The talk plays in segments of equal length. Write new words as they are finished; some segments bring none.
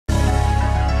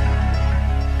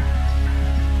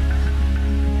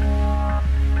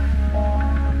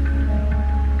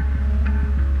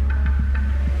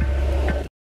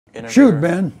Shoot,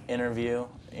 Ben.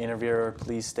 Interviewer,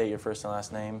 please state your first and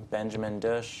last name. Benjamin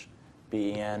Dush,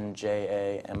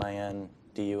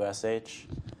 Benjamindush.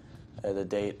 The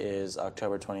date is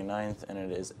October 29th, and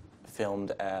it is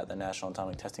filmed at the National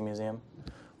Atomic Testing Museum.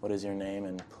 What is your name,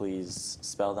 and please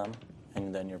spell them,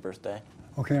 and then your birthday.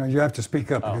 Okay, now you have to speak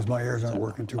up because my ears aren't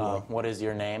working too well. What is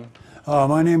your name?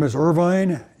 My name is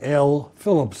Irvine L.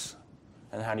 Phillips.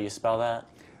 And how do you spell that?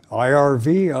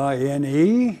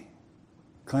 Irvine,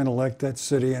 kind of like that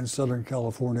city in Southern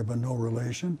California, but no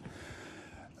relation.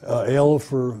 L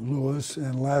for Lewis,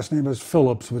 and last name is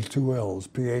Phillips with two L's,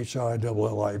 Phillips.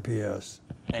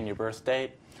 And your birth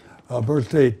date?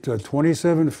 Birth date,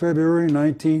 27 February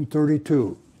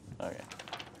 1932. Okay.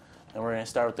 And we're going to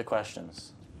start with the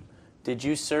questions. Did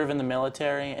you serve in the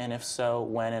military, and if so,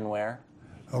 when and where?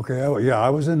 Okay, I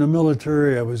was in the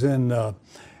military. I was in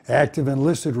active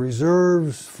enlisted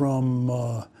reserves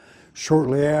from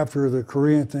shortly after the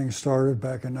Korean thing started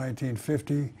back in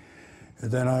 1950.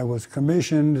 And then I was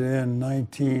commissioned in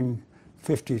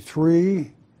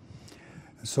 1953.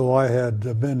 So I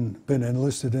had been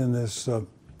enlisted in this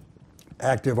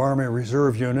active Army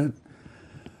Reserve unit.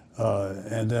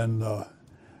 And then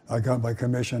I got my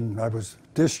commission. I was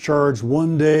discharged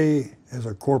one day as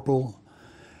a corporal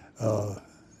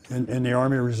in the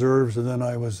Army Reserves, and then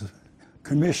I was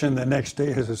commissioned the next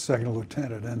day as a second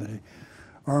lieutenant in the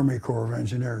Army Corps of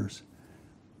Engineers.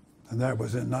 And that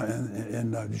was in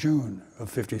June of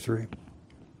 '53.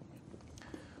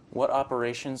 What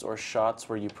operations or shots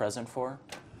were you present for?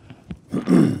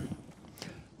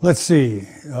 Let's see.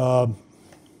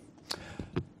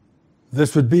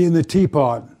 This would be in the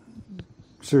Teapot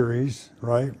series,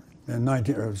 right? In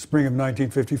spring of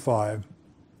 1955.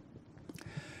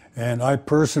 And I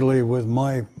personally, with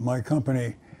my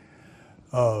company,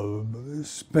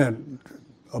 spent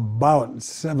about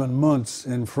 7 months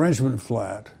in Frenchman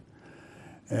Flat.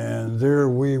 And there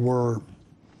we were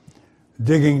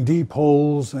digging deep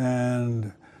holes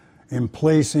and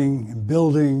emplacing,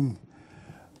 building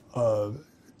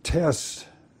tests,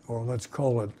 or let's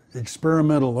call it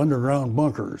experimental underground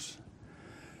bunkers.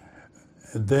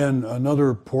 And then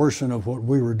another portion of what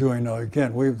we were doing, now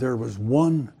again, there was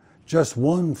just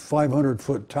one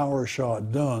 500-foot tower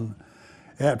shot done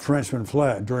at Frenchman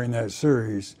Flat during that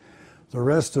series. The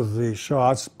rest of the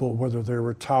shots, whether they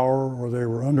were tower or they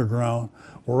were underground,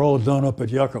 were all done up at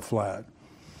Yucca Flat.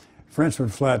 Frenchman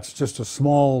Flat's just a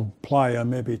small playa,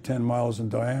 maybe 10 miles in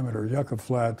diameter. Yucca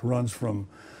Flat runs from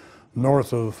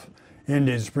north of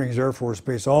Indian Springs Air Force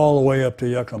Base all the way up to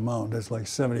Yucca Mountain. It's like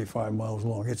 75 miles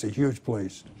long. It's a huge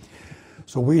place.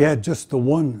 So we had just the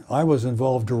one, I was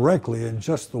involved directly in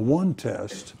just the one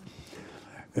test.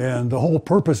 And the whole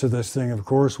purpose of this thing, of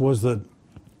course, was that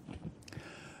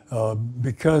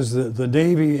because the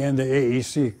Navy and the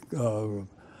AEC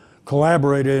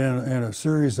collaborated in a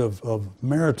series of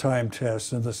maritime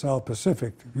tests in the South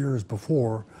Pacific years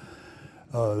before,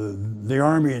 the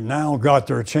Army now got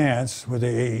their chance with the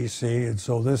AEC, and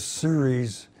so this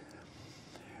series,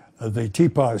 the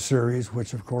Teapot series,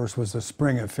 which of course was the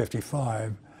spring of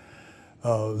 '55,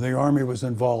 the Army was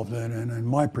involved in, and in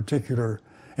my particular,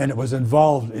 and it was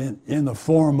involved in the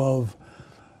form of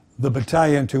the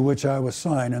battalion to which I was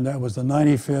assigned, and that was the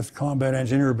 95th Combat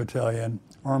Engineer Battalion,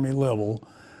 Army level,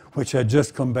 which had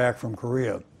just come back from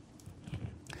Korea.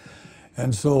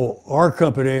 And so our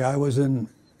company, I was in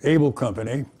Able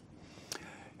Company,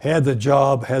 had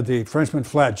the Frenchman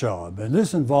Flat job. And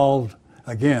this involved,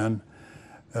 again,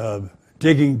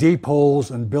 digging deep holes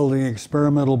and building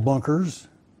experimental bunkers,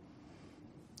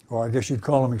 or I guess you'd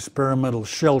call them experimental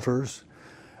shelters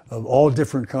of all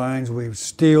different kinds. We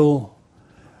steel,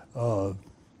 I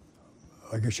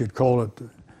guess you'd call it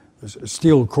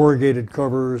steel corrugated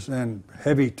covers and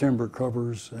heavy timber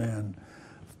covers and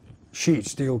sheet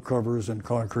steel covers and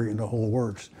concrete and the whole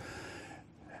works.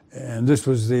 And this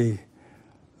was the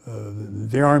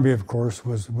Army, of course,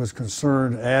 was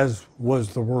concerned, as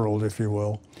was the world, if you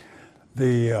will,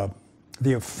 the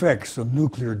effects of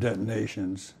nuclear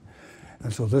detonations.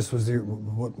 And so this was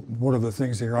one of the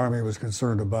things the Army was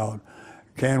concerned about.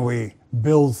 Can we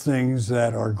build things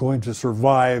that are going to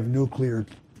survive nuclear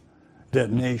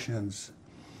detonations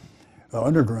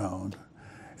underground?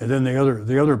 And then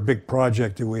the other big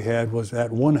project that we had was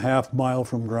at 1/2 mile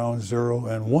from ground zero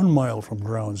and 1 mile from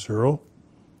ground zero.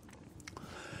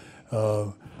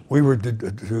 We were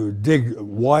to dig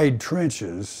wide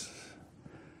trenches,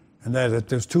 and that at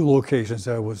those two locations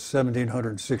that was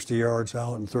 1,760 yards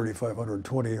out and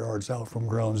 3,520 yards out from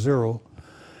ground zero.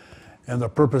 And the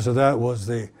purpose of that was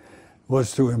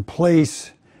to emplace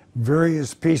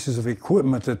various pieces of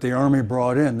equipment that the Army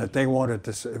brought in that they wanted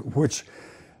to, which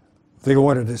they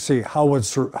wanted to see how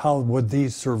would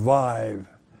these survive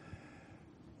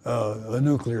a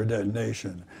nuclear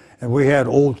detonation. And we had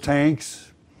old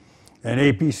tanks and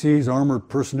APCs, armored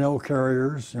personnel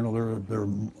carriers. You know, they're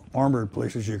armored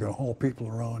places you can haul people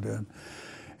around in.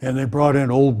 And they brought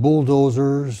in old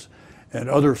bulldozers and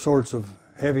other sorts of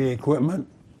heavy equipment.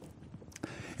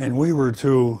 And we were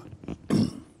to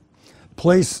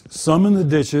place some in the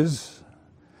ditches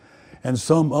and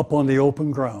some up on the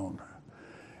open ground.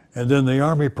 And then the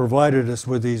Army provided us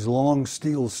with these long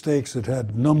steel stakes that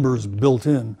had numbers built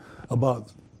in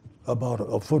about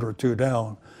a foot or two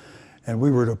down. And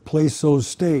we were to place those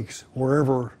stakes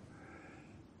wherever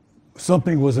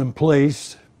something was in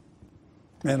place,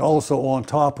 and also on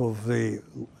top of the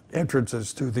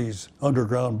entrances to these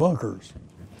underground bunkers.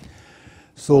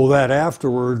 So that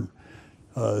afterward,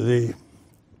 the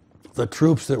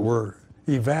troops that were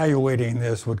evaluating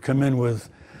this would come in with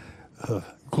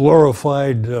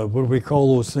glorified, what do we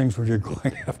call those things when you're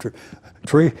going after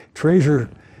treasure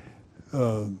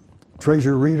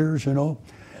readers, you know?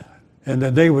 And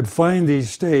then they would find these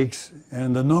stakes,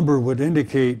 and the number would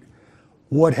indicate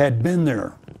what had been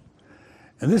there.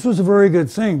 And this was a very good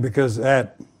thing because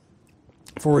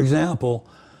for example,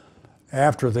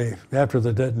 after the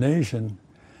detonation,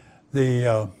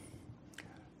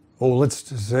 let's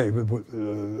just say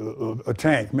a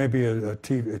tank, maybe a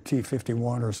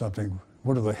T-51 or something,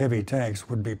 one of the heavy tanks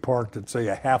would be parked at, say,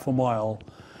 a half a mile.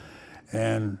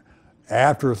 And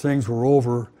after things were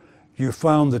over, you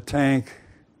found the tank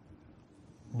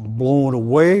blown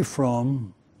away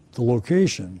from the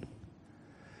location.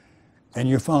 And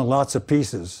you found lots of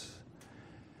pieces.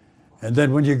 And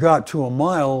then when you got to a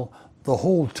mile, the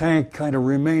whole tank kind of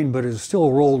remained, but it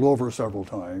still rolled over several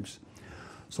times.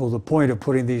 So the point of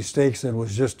putting these stakes in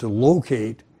was just to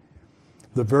locate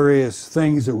the various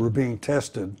things that were being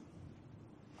tested,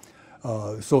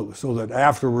 so that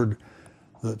afterward,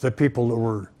 the people that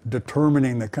were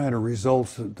determining the kind of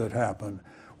results that happened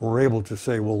were able to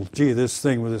say, well, gee, this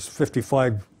thing with this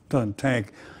 55-ton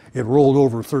tank, it rolled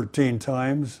over 13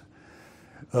 times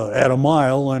at a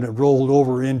mile, and it rolled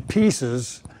over in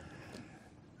pieces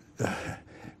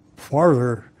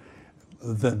farther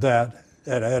than that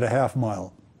at a half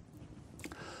mile.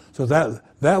 So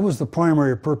that was the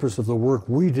primary purpose of the work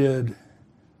we did,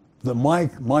 that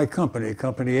my company,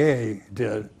 Company A,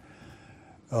 did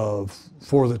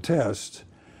for the test.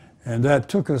 And that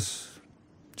took us,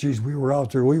 geez, we were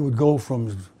out there, we would go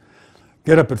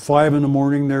get up at 5 in the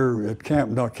morning there at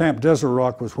Camp Desert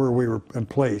Rock was where we were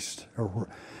placed.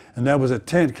 And that was a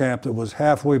tent camp that was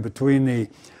halfway between the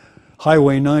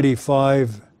Highway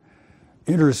 95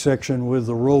 intersection with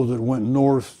the road that went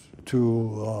north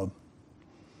to,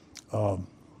 what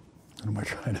am I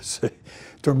trying to say,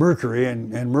 to Mercury.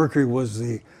 And Mercury was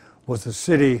the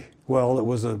city, well, it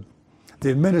was the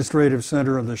administrative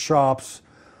center and the shops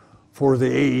for the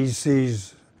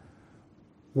AEC's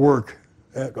work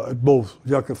at both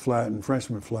Yucca Flat and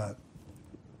Frenchman Flat.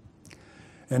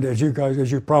 And as you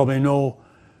probably know,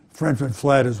 Frenchman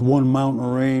Flat is one mountain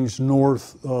range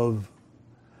north of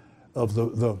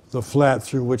the flat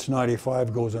through which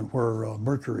 95 goes and where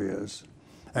Mercury is,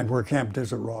 and where Camp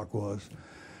Desert Rock was.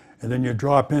 And then you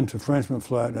drop into Frenchman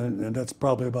Flat, and that's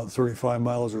probably about 35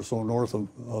 miles or so north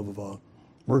of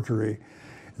Mercury.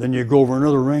 Then you go over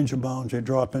another range of mountains, you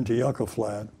drop into Yucca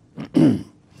Flat.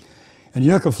 And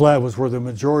Yucca Flat was where the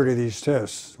majority of these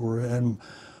tests were. And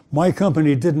my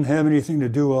company didn't have anything to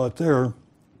do out there.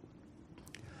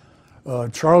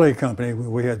 Charlie Company,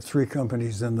 we had 3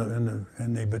 companies in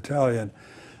the battalion.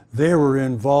 They were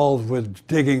involved with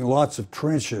digging lots of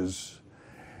trenches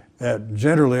at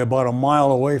generally about a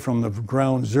mile away from the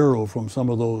ground zero from some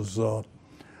of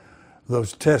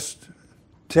those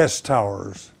test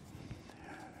towers.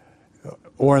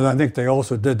 Or I think they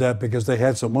also did that because they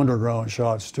had some underground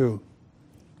shots too.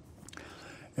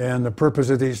 And the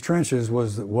purpose of these trenches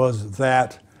was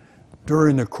that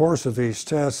during the course of these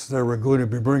tests, they were going to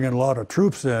be bringing a lot of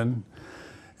troops in.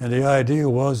 And the idea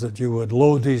was that you would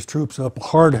load these troops up,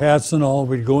 hard hats and all.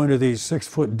 We'd go into these 6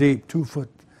 foot deep, 2 foot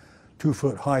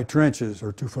high trenches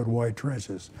or 2 foot wide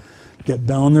trenches. Get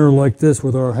down there like this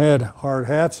with our hard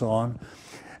hats on.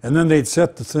 And then they'd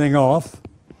set the thing off.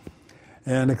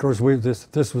 And of course,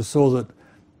 this was so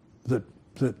that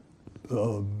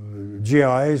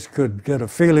GIs could get a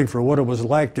feeling for what it was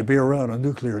like to be around a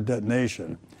nuclear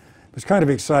detonation. It was kind of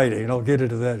exciting, and I'll get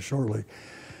into that shortly.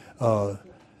 So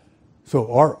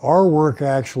our work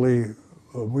actually,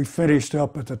 we finished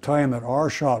up at the time that our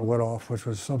shot went off, which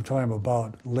was sometime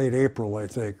about late April, I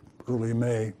think, early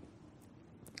May.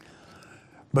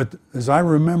 But as I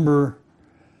remember,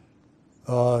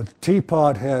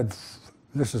 Teapot had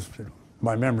this is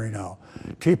my memory now.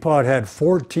 Teapot had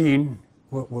 14,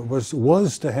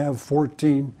 was to have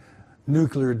 14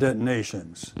 nuclear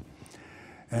detonations.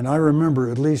 And I remember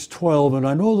at least 12, and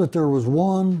I know that there was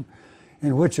one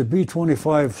in which a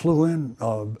B-25 flew in,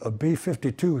 a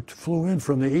B-52 flew in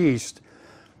from the east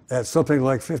at something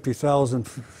like 50,000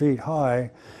 feet high,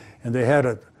 and they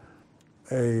had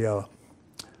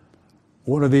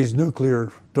one of these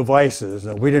nuclear devices.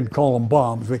 We didn't call them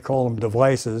bombs, we call them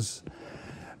devices.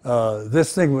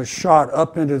 This thing was shot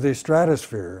up into the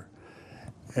stratosphere,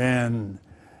 and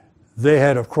they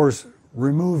had, of course,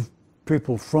 removed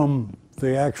people from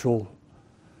the actual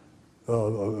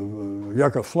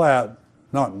Yucca Flat,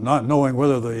 not knowing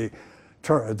whether the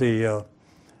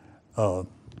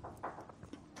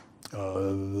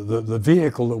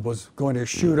vehicle that was going to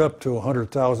shoot up to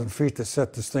 100,000 feet to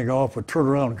set this thing off would turn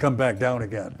around and come back down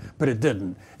again. But it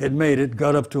didn't. It made it,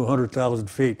 got up to 100,000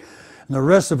 feet. And the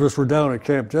rest of us were down at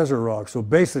Camp Desert Rock. So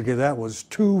basically that was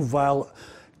two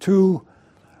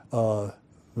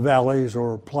valleys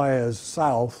or playas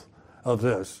south of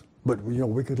this. But you know,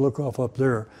 we could look off up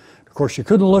there. Of course, you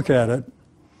couldn't look at it.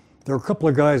 There were a couple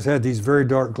of guys had these very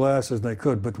dark glasses, and they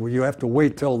could, but you have to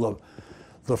wait till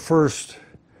the first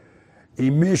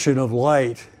emission of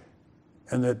light,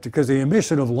 and that because the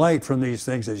emission of light from these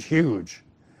things is huge.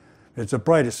 It's the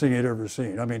brightest thing you'd ever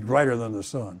seen. I mean, brighter than the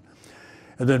sun.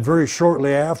 And then very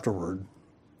shortly afterward,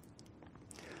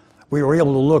 we were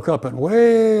able to look up, and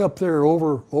way up there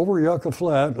over Yucca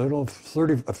Flat,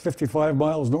 55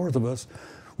 miles north of us,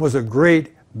 was a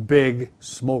great big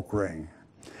smoke ring.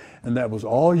 And that was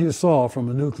all you saw from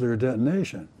a nuclear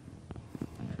detonation.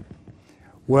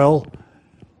 Well,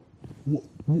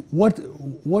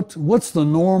 what's the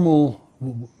normal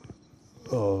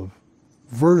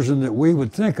version that we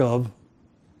would think of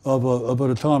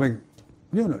an atomic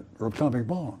unit or atomic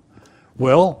bomb?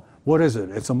 Well, what is it?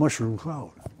 It's a mushroom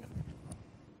cloud.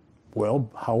 Well,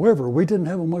 however, we didn't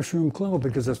have a mushroom cloud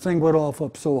because the thing went off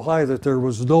up so high that there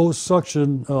was no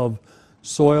suction of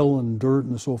soil and dirt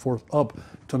and so forth up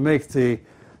to make the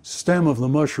stem of the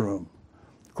mushroom.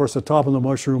 Of course, the top of the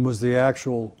mushroom was the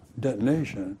actual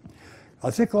detonation.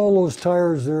 I think all those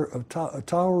towers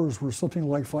were something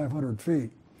like 500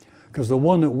 feet, because the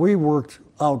one that we worked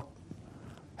out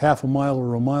half a mile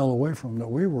or a mile away from that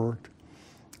we worked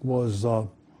was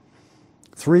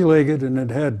three-legged, and it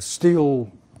had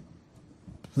steel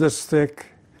this thick,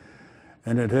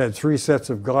 and it had 3 sets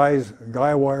of guy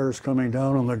wires coming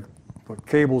down, and the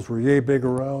cables were yay big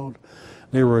around.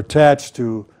 They were attached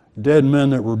to dead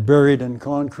men that were buried in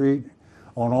concrete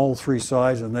on all 3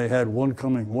 sides, and they had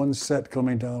one set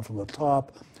coming down from the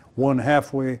top, one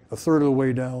halfway, a third of the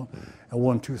way down, and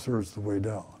one 2/3 of the way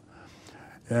down.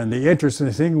 And the interesting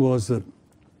thing was that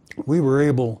we were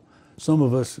able, some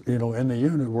of us, you know, in the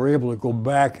unit, were able to go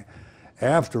back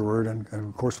afterward, and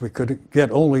of course we could get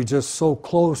only just so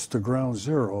close to ground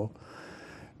zero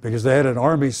because they had an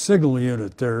Army signal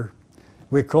unit there.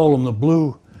 We call them the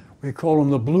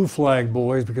blue flag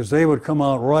boys, because they would come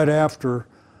out right after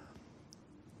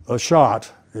a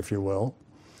shot, if you will,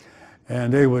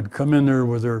 and they would come in there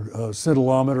with their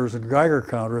scintillometers and Geiger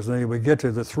counters, and they would get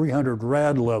to the 300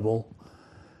 rad level,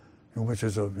 which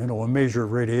is a measure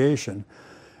of radiation.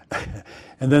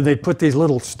 And then they'd put these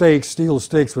little stakes, steel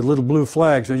stakes with little blue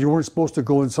flags, and you weren't supposed to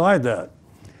go inside that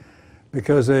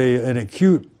because an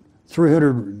acute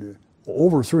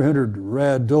over 300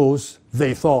 rad dose,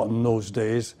 they thought in those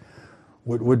days,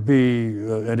 would be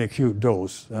an acute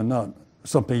dose and not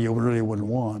something you really wouldn't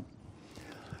want.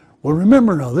 Well,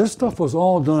 remember now, this stuff was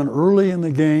all done early in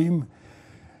the game,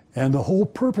 and the whole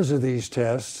purpose of these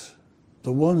tests,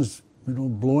 the ones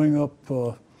blowing up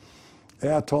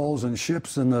atolls and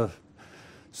ships in the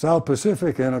South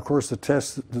Pacific, and of course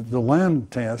the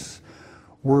land tests,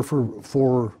 were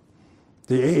for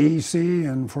the AEC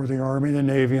and for the Army, the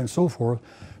Navy, and so forth,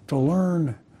 to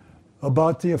learn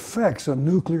about the effects of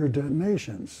nuclear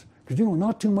detonations. Because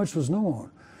not too much was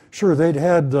known. Sure, they'd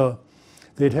had the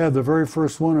very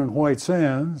first one in White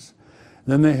Sands,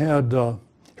 then they had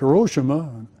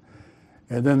Hiroshima,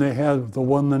 and then they had the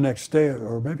one the next day,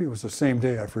 or maybe it was the same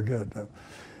day, I forget.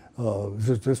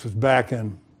 This was back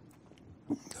in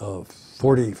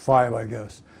 45, I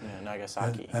guess. Yeah,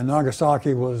 Nagasaki. And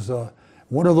Nagasaki was,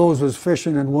 one of those was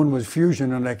fission and one was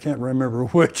fusion, and I can't remember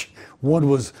which. One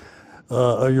was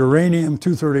a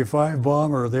uranium-235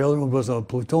 bomb, or the other one was a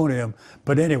plutonium.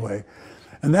 But anyway,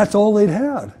 and that's all they'd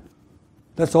had.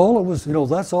 That's all it was,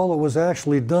 that's all that was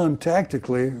actually done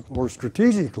tactically or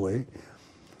strategically.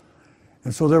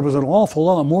 And so there was an awful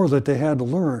lot more that they had to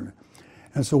learn.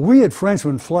 And so we at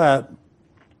Frenchman Flat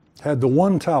had the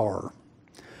one tower.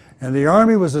 And the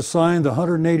Army was assigned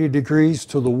 180 degrees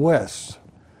to the west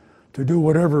to do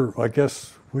whatever, I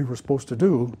guess, we were supposed to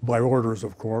do, by orders,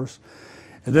 of course.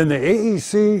 And then the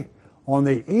AEC on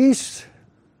the east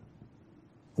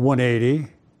 180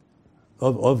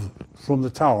 from the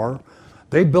tower,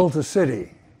 they built a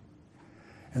city.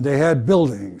 And they had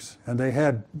buildings, and they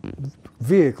had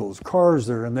vehicles, cars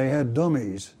there, and they had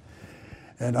dummies.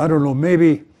 And I don't know,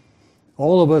 maybe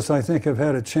all of us, I think, have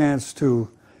had a chance to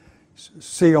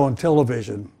see on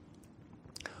television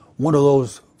one of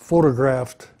those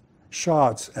photographed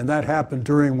shots, and that happened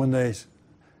during when they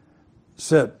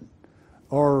set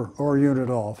our unit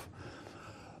off.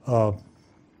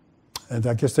 And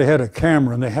I guess they had a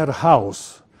camera, and they had a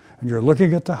house, and you're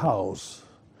looking at the house,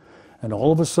 and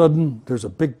all of a sudden there's a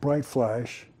big bright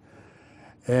flash,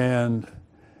 and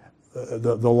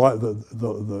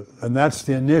and that's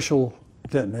the initial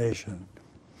detonation.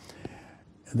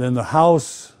 And then the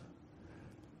house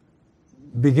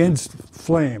begins to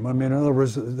flame. I mean, in other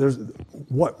words,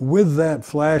 with that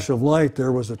flash of light,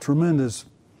 there was a tremendous,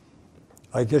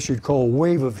 I guess you'd call,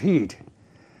 wave of heat.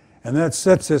 And that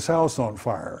sets this house on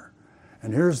fire.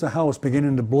 And here's the house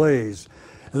beginning to blaze.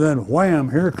 And then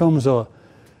wham, here comes a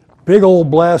big old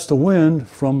blast of wind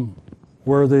from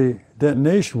where the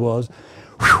detonation was,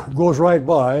 whew, goes right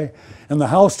by, and the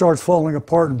house starts falling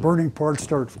apart and burning parts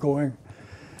starts going.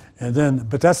 And then,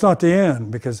 but that's not the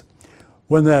end, because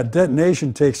when that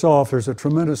detonation takes off, there's a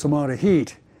tremendous amount of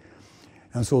heat.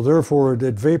 And so therefore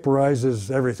it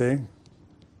vaporizes everything.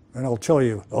 And I'll tell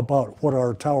you about what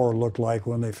our tower looked like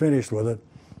when they finished with it.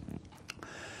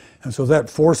 And so that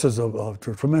forces a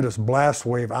tremendous blast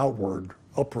wave upward,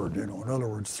 in other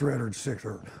words,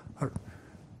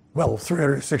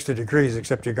 360 degrees,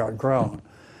 except you got ground.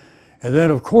 And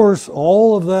then, of course,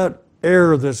 all of that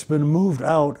air that's been moved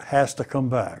out has to come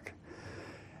back.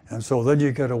 And so then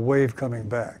you get a wave coming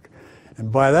back.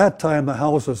 And by that time, the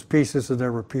house was pieces, and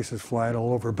there were pieces flying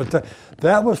all over. But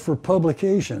that was for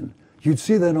publication. You'd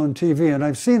see that on TV, and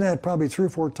I've seen that probably 3 or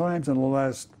 4 times in the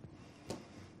last,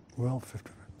 well,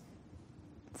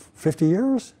 50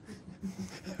 years?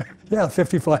 Yeah,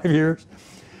 55 years.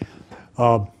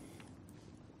 Now,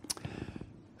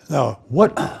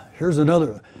 here's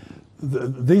another.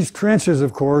 These trenches,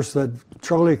 of course, that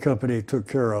Charlie Company took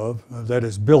care of, that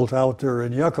is built out there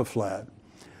in Yucca Flat,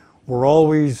 were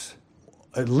always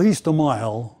at least a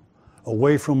mile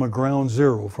away from a ground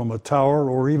zero, from a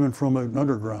tower or even from an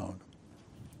underground.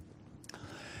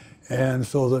 And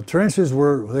so the trenches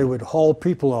they would haul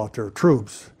people out there,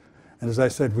 troops. And as I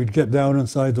said, we'd get down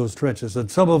inside those trenches.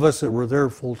 And some of us that were there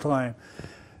full time,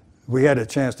 we had a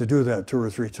chance to do that 2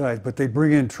 or 3 times, but they'd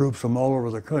bring in troops from all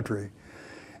over the country.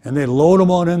 And they'd load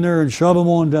them on in there and shove them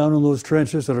on down in those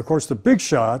trenches. And of course, the big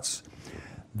shots,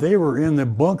 they were in the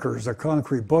bunkers, the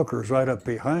concrete bunkers right up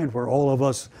behind where all of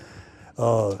us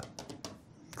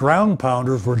ground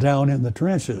pounders were down in the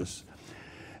trenches.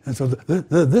 And so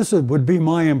this would be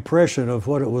my impression of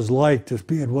what it was like to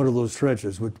be in one of those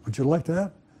trenches. Would you like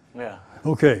that? Yeah.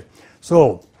 Okay,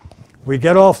 so we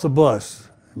get off the bus.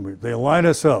 They line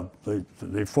us up.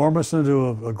 They form us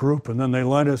into a group, and then they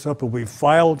line us up, and we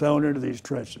file down into these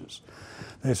trenches.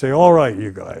 They say, all right,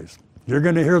 you guys, you're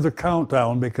going to hear the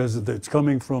countdown because it's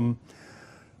coming from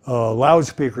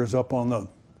loudspeakers up on the,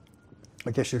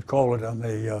 I guess you'd call it, on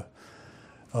the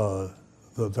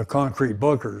concrete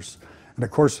bunkers. And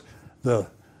of course,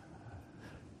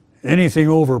 anything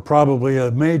over probably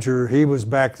a major, he was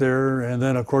back there, and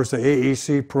then of course the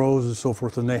AEC pros and so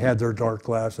forth, and they had their dark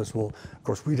glasses. Well, of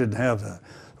course we didn't have that.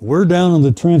 We're down in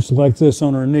the trench like this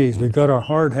on our knees. We've got our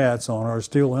hard hats on, our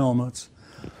steel helmets.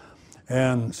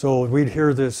 And so we'd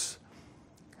hear this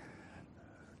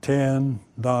 10,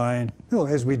 9,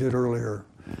 as we did earlier.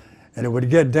 And it would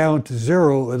get down to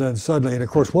 0, and then suddenly, and of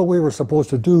course what we were supposed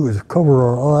to do is cover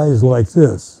our eyes like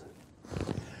this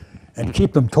and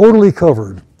keep them totally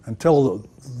covered until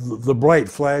the bright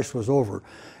flash was over.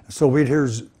 So we'd hear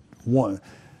 1,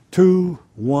 2,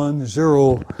 1,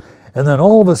 0, and then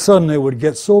all of a sudden it would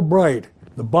get so bright,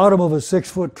 the bottom of a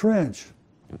 6-foot trench,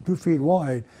 2 feet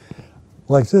wide,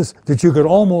 like this, that you could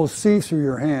almost see through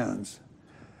your hands.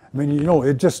 I mean,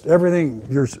 it just, everything,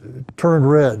 you're turned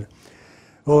red.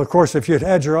 Well, of course, if you'd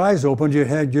had your eyes opened, you'd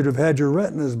have had your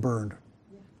retinas burned.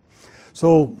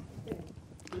 So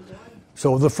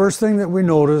the first thing that we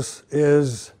notice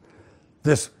is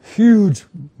this huge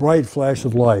bright flash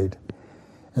of light.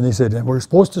 And they said, and we're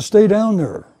supposed to stay down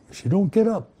there. You don't get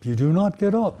up. You do not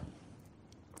get up.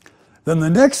 Then the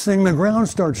next thing, the ground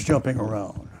starts jumping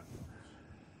around.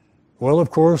 Well, of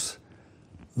course,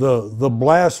 the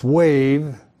blast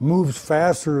wave moves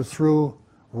faster through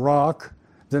rock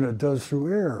than it does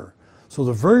through air. So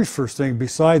the very first thing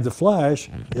beside the flash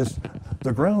is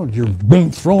the ground. You're being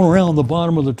thrown around the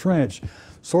bottom of the trench,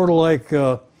 sort of like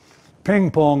ping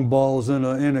pong balls in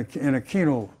a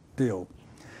Keno deal.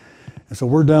 And so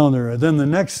we're down there. And then the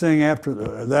next thing after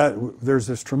that, there's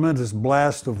this tremendous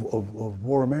blast of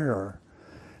warm air.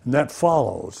 And that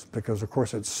follows because, of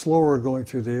course, it's slower going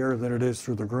through the air than it is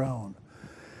through the ground.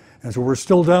 And so we're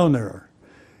still down there.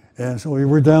 And so we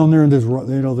were down there, and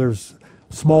there's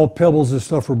small pebbles and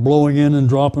stuff were blowing in and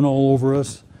dropping all over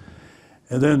us.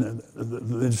 And then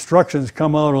the instructions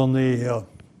come out on the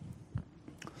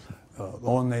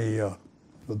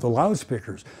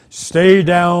loudspeakers. Stay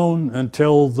down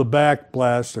until the back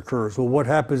blast occurs. Well, what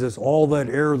happens is all that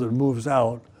air that moves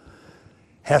out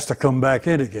has to come back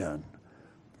in again.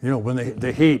 You know, when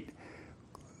the heat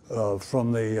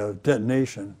from the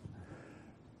detonation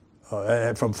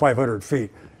from 500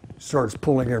 feet starts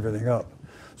pulling everything up.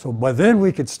 So by then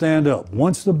we could stand up.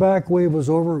 Once the back wave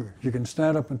was over, you can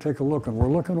stand up and take a look. And we're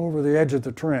looking over the edge of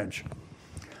the trench.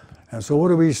 And so what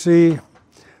do we see?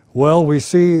 Well, we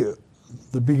see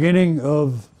the beginning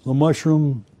of the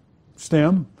mushroom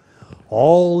stem.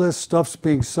 All this stuff's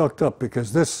being sucked up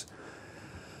because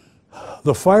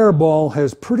the fireball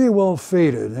has pretty well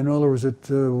faded. In other words, at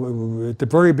the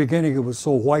very beginning it was so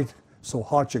white, so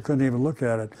hot you couldn't even look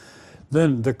at it.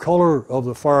 Then the color of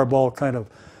the fireball kind of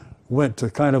went to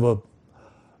kind of a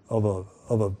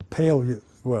pale,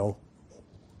 well,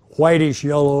 whitish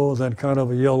yellow, then kind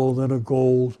of a yellow, then a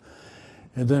gold,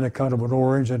 and then a kind of an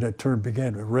orange, and it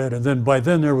began to red. And then by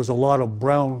then there was a lot of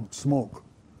brown smoke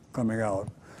coming out.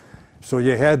 So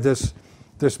you had this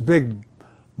big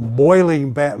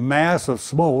boiling mass of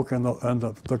smoke, and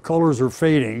the colors are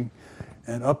fading,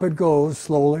 and up it goes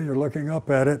slowly. You're looking up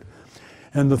at it.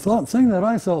 And the thing that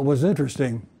I thought was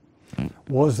interesting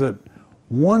was that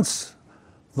once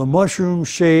the mushroom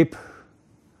shape,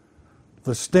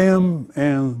 the stem,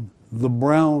 and the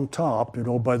brown top,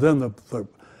 by then the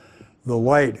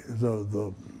light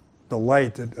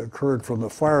that occurred from the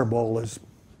fireball is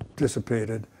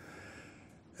dissipated.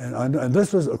 And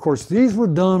this was, of course, these were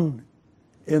done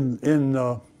at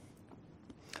the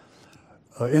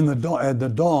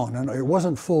dawn, and it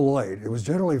wasn't full light. It was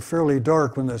generally fairly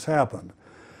dark when this happened.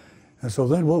 And so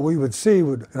then what we would see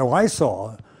I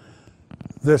saw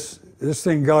this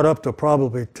thing got up to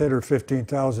probably 10 or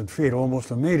 15,000 feet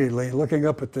almost immediately, looking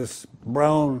up at this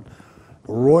brown,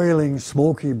 roiling,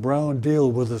 smoky brown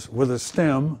deal with a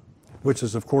stem, which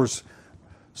is, of course,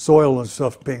 soil and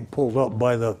stuff being pulled up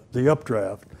by the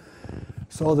updraft.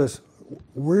 Saw this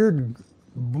weird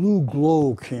blue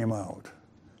glow came out.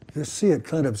 Just see it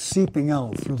kind of seeping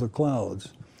out through the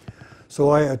clouds. So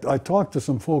I talked to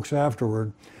some folks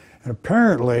afterward, and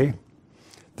apparently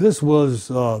this was,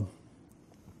 what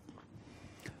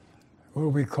do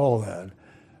we call that?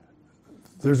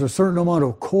 There's a certain amount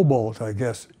of cobalt, I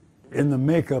guess, in the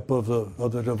makeup of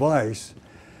the device.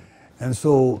 And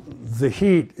so the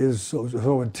heat is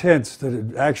so intense that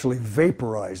it actually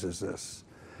vaporizes this.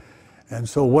 And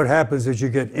so what happens is you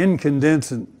get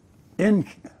incandescent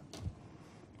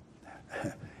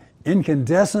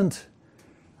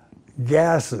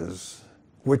gases,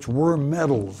 which were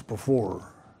metals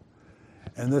before.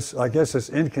 And this, I guess, this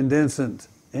incandescent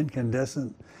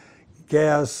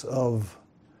gas of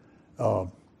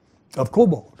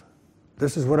cobalt.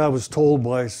 This is what I was told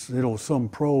by some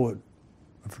pro at,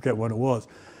 I forget what it was.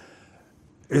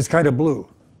 It's kind of blue.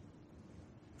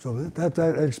 So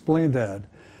that explained that.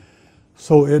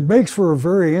 So it makes for a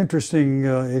very interesting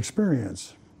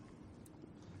experience.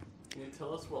 Can you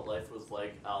tell us what life was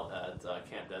like out at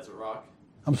Camp Desert Rock?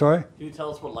 I'm sorry? Can you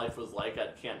tell us what life was like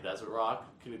at Camp Desert Rock?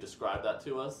 Can you describe that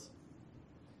to us?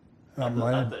 At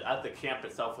the camp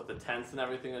itself with the tents and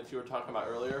everything that you were talking about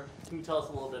earlier. Can you tell us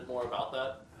a little bit more about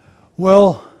that?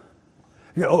 Well,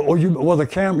 the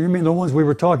camp, you mean the ones we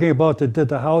were talking about that did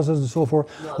the houses and so forth?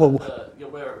 No,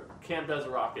 where Camp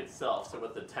Desert Rock itself, so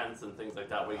with the tents and things like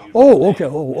that.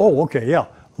 Okay, yeah.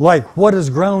 Like, what does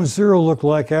ground zero look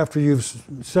like after you've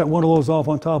set one of those off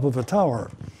on top of a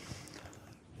tower?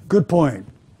 Good point.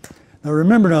 Now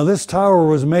remember, this tower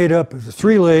was made up of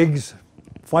 3 legs,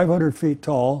 500 feet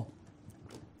tall.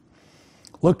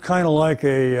 Looked kind of like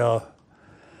a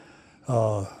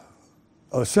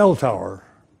cell tower,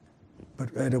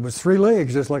 and it was 3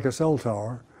 legs, just like a cell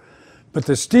tower. But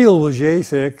the steel was yay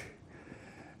thick,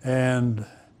 and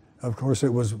of course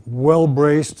it was well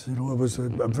braced. It was a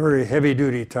very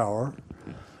heavy-duty tower,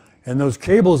 and those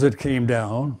cables that came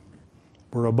down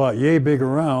were about yay big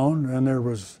around, and there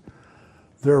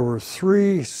were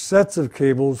 3 sets of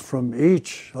cables from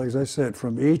each, like I said,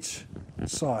 from each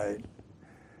side.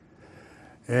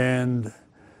 And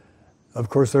of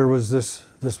course, there was this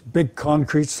big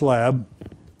concrete slab.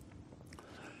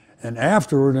 And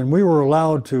afterward, and we were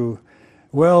allowed to,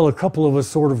 well, a couple of us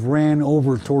sort of ran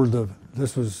over toward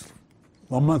this was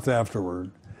a month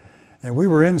afterward. And we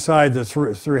were inside the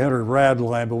 300 rad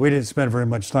line, but we didn't spend very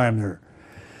much time there.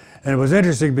 And it was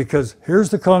interesting because here's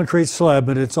the concrete slab,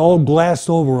 and it's all glassed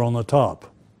over on the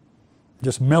top,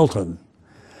 just melted.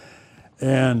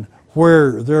 And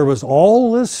where there was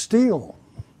all this steel,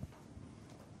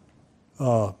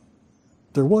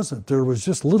 there wasn't. There was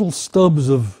just little stubs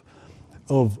of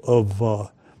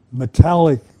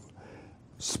metallic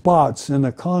spots in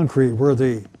the concrete where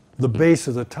the base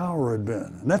of the tower had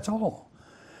been, and that's all.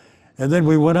 And then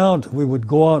we went out. We would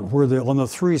go out where on the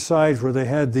three sides where they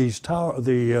had these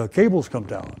cables come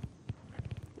down,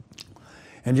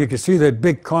 and you could see that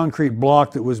big concrete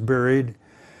block that was buried,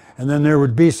 and then there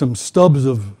would be some stubs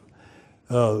of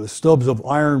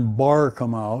iron bar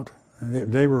come out.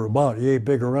 And they were about yay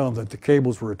big around that the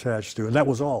cables were attached to, and that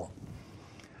was all.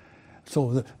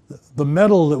 So the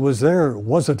metal that was there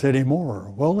wasn't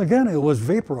anymore. Well, again, it was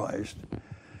vaporized.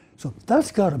 So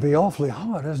that's got to be awfully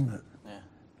hot, isn't it? Yeah.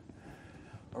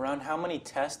 Around how many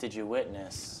tests did you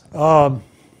witness? Well,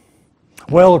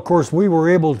 of course, we were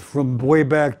able from way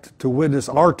back to witness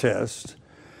our test.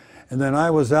 And then I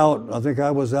think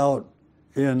I was out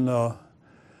in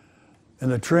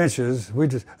the trenches.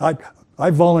 I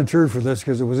volunteered for this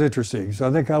because it was interesting. So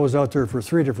I think I was out there for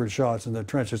 3 different shots in the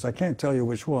trenches. I can't tell you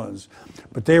which ones,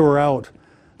 but they were out.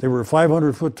 They were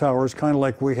 500-foot towers, kind of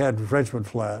like we had Frenchman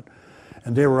Flat,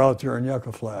 and they were out there in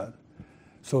Yucca Flat.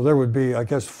 So there would be, I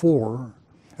guess, 4.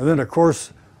 And then, of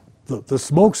course, the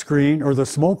smoke screen or the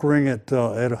smoke ring at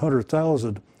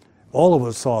 100,000, all of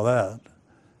us saw that.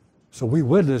 So we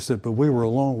witnessed it, but we were a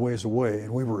long ways away,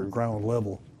 and we were at ground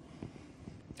level.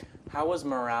 How was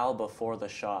morale before the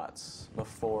shots?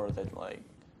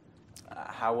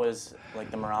 How was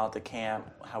the morale at the camp?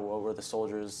 What were the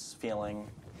soldiers feeling?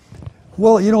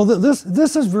 Well, you know,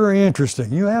 this is very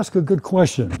interesting. You ask a good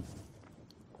question.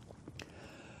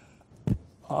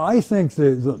 I think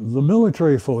the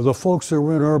military folks, the folks that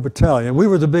were in our battalion, we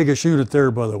were the biggest unit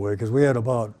there, by the way, because we had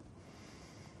about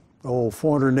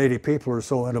 480 people or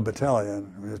so in a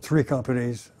battalion. We had 3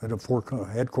 companies and a 4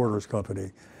 headquarters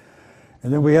company.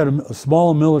 And then we had a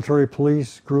small military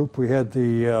police group. We had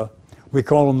we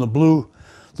call them the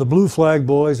blue flag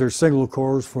boys. They're signal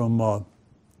corps from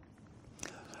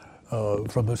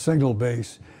the signal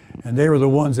base, and they were the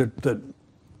ones that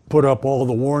put up all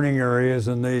the warning areas,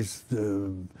 and they,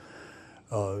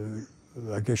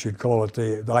 I guess you'd call it,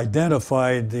 they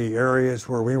identified the areas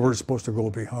where we were supposed to go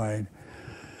behind.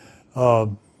 But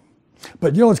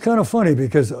you know, it's kind of funny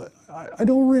because I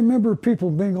don't remember people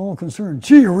being all concerned.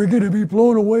 Gee, are we going to be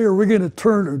blown away? Are we going to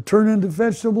turn into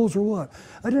vegetables or what?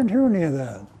 I didn't hear any of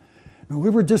that. We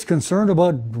were just concerned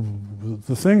about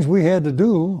the things we had to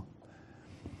do.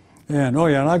 And oh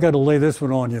yeah, and I got to lay this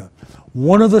one on you.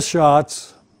 One of the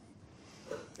shots,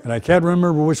 and I can't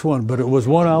remember which one, but it was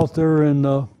one out there in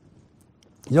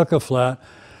Yucca Flat.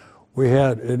 We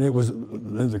had, and it was,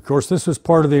 and of course, this was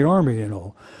part of the Army, you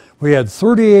know. We had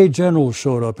 38 generals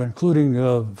showed up, including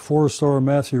 4-star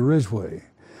Matthew Ridgway.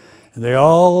 And they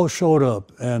all showed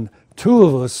up, and 2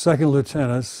 of us, second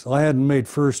lieutenants, I hadn't made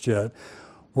first yet,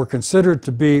 were considered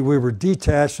to be, we were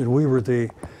detached, and we were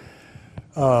the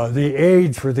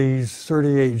aides for these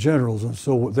 38 generals. And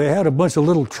so they had a bunch of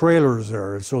little trailers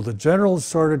there. And so the generals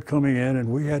started coming in, and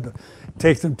we had to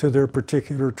take them to their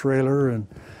particular trailer. And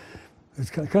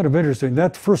it's kind of interesting.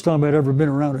 That's the first time I'd ever been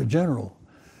around a general.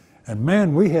 And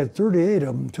man, we had 38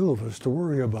 of them, 2 of us, to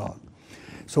worry about.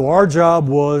 So our job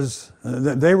was,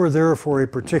 they were there for a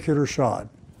particular shot.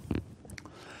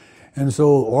 And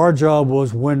so our job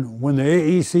was when the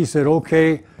AEC said,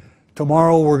 okay,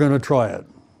 tomorrow we're going to try it.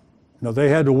 Now they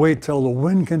had to wait till the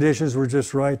wind conditions were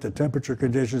just right, the temperature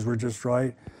conditions were just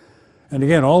right. And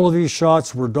again, all of these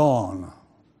shots were dawn.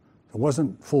 It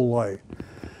wasn't full light.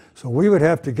 So we would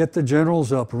have to get the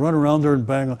generals up, run around there and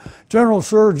bang, General,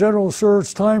 sir,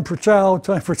 it's time for chow,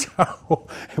 time for chow.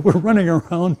 And we're running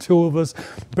around, 2 of us,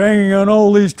 banging on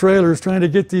all these trailers, trying to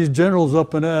get these generals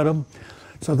up and at them.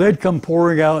 So they'd come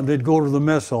pouring out and they'd go to the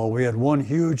mess hall. We had one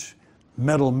huge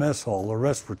metal mess hall. The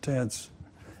rest were tents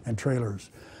and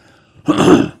trailers.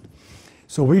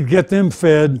 So we'd get them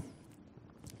fed,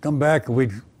 come back, and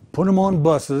we'd put them on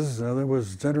buses. There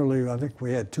was generally, I think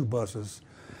we had 2 buses.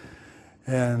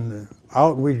 And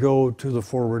out we'd go to the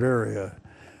forward area.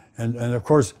 And of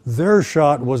course, their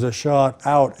shot was a shot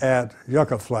out at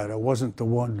Yucca Flat. It wasn't the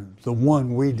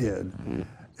one we did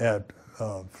at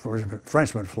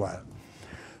Frenchman Flat.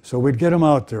 So we'd get them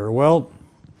out there. Well,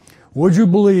 would you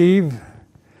believe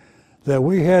that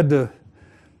we had to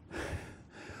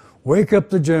wake up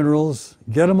the generals,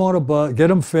 get them on a bus, get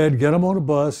them fed, get them on a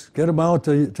bus, get them out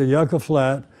to Yucca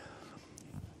Flat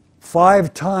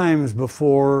 5 times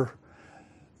before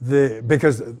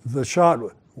because the shot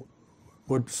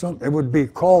would be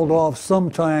called off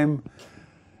sometime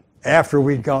after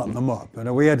we'd gotten them up.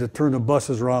 And we had to turn the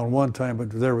buses around 1 time,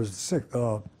 but there was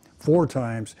 4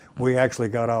 times we actually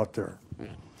got out there.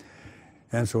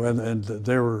 And so, and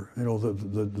they were, you know,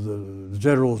 the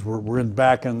generals were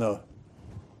back in the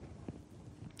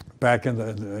I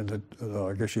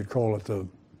guess you'd call it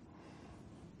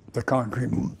the concrete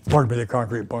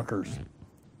bunkers.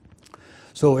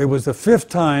 So it was the 5th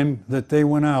time that they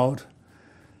went out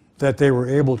that they were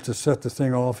able to set the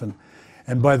thing off, and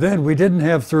by then we didn't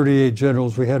have 38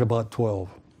 generals, we had about 12.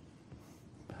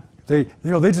 They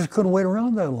just couldn't wait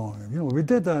around that long. You know, we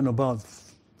did that in about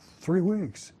 3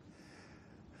 weeks.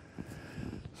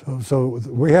 So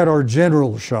we had our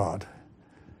general shot.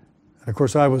 And of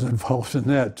course I was involved in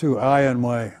that too. I and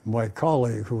my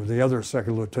colleague, who was the other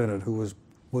second lieutenant, who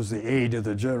was the aide to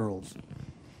the generals.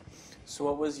 So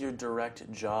what was your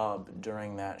direct job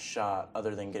during that shot,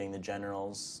 other than getting the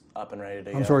generals up and ready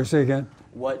to go? I'm sorry, say again?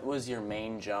 What was your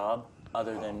main job,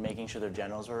 other than making sure their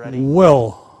generals were ready?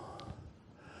 Well,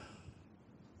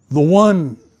 the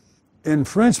one in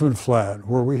Frenchman Flat,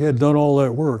 where we had done all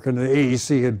that work, and the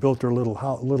AEC had built their little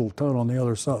town on the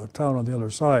other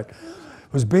side,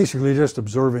 was basically just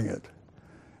observing it.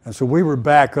 And so we were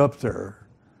back up there,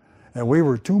 and we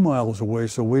were 2 miles away,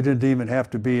 so we didn't even have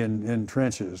to be in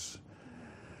trenches.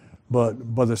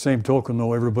 But by the same token,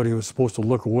 though, everybody was supposed to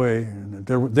look away. And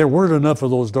there weren't enough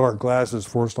of those dark glasses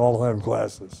for us to all have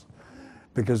glasses,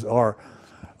 because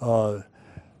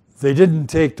they didn't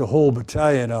take the whole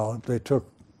battalion out. They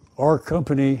took our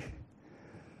company,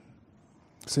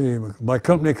 my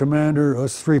company commander,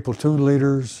 us 3 platoon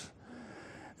leaders,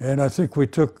 and I think we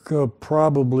took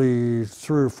probably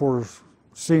 3 or 4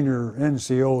 senior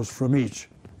NCOs from each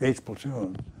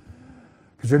platoon,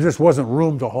 because there just wasn't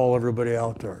room to haul everybody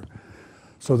out there.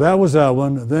 So that was that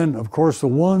one. Then, of course, the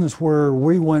ones where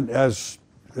we went as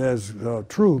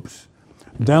troops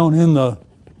down in the,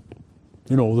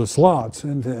 you know, the slots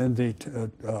and the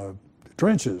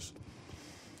trenches.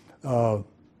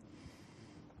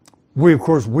 We, of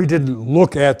course, we didn't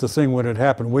look at the thing when it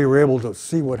happened. We were able to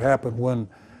see what happened when,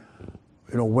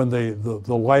 you know, when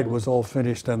the light was all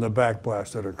finished and the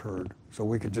backblast had occurred. So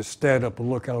we could just stand up and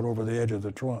look out over the edge of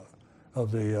the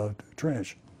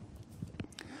trench.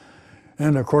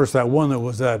 And of course, that one that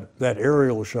was that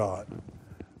aerial shot,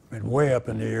 I mean, way up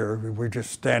in the air, we're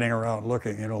just standing around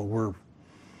looking. You know, we're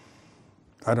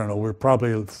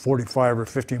probably 45 or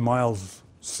 50 miles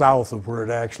south of where it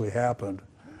actually happened,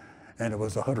 and it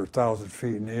was 100,000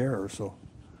 feet in the air. So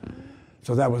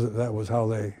that was how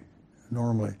they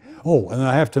normally. Oh, and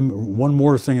I have to, one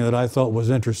more thing that I thought was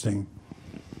interesting.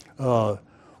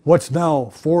 What's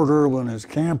now Fort Irwin is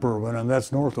Camp Irwin, and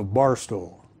that's north of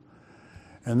Barstow.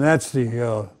 And that's that's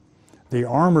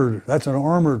an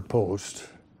armored post,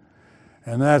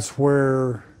 and that's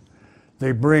where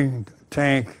they bring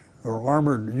tank or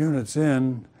armored units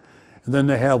in, and then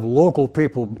they have local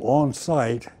people on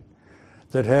site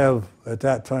that have, at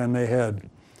that time they had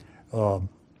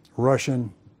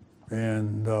Russian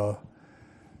and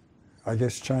I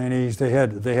guess Chinese. They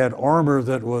had armor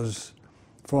that was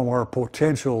from our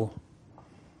potential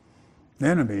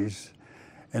enemies,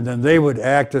 and then they would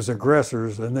act as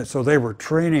aggressors, and so they were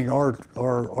training our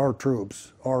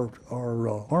troops, our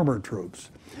armored troops.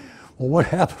 Well, what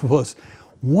happened was,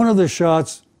 one of the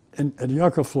shots at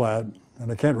Yucca Flat, and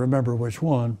I can't remember which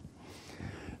one,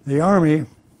 the Army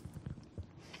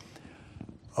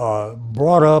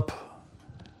brought up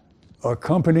a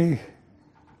company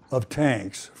of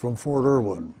tanks from Fort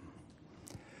Irwin.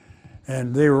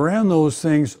 And they ran those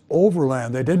things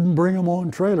overland. They didn't bring them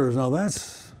on trailers. Now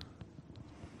that's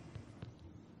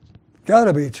got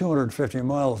to be 250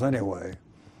 miles anyway.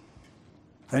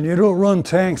 And you don't run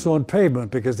tanks on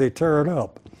pavement because they tear it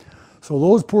up. So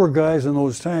those poor guys in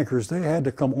those tankers, they had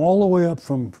to come all the way up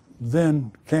from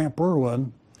then Camp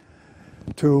Irwin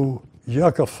to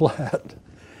Yucca Flat.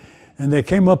 And they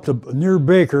came up to near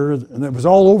Baker, and it was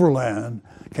all overland.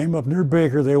 Came up near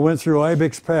Baker, they went through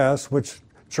Ibex Pass, which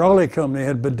Charlie Company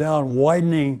had been down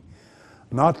widening,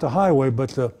 not the highway, but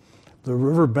the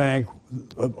riverbank,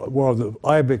 well, the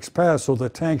Ibex Pass, so the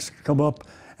tanks could come up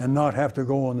and not have to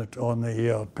go on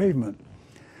the pavement.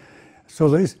 So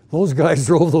those guys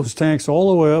drove those tanks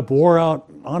all the way up, wore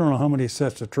out, I don't know how many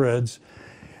sets of treads.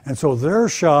 And so their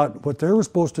shot, what they were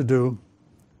supposed to do,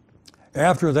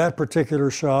 after that particular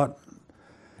shot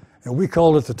and we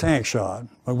called it the tank shot.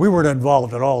 But we weren't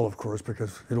involved at all, of course,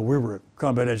 because we were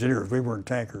combat engineers. We weren't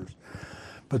tankers.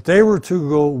 But they were to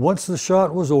go, once the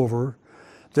shot was over,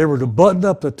 they were to button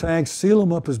up the tanks, seal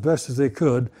them up as best as they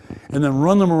could, and then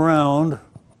run them around,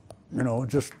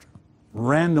 just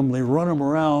randomly run them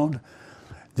around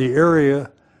the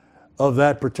area of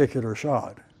that particular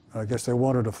shot. I guess they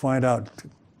wanted to find out,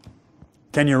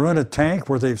 can you run a tank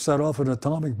where they've set off an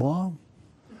atomic bomb?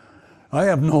 I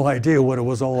have no idea what it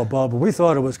was all about, but we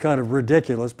thought it was kind of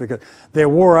ridiculous because they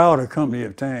wore out a company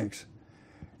of tanks.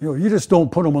 You just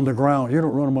don't put them on the ground. You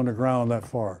don't run them on the ground that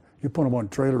far. You put them on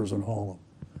trailers and haul them.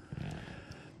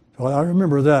 So I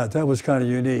remember that. That was kind of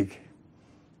unique.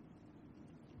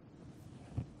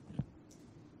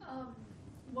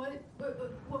 What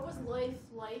was life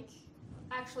like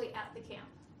actually at the camp?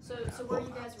 So where you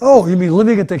guys were? Oh, you mean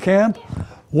living at the camp? Yeah.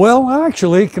 Well,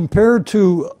 actually, compared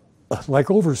to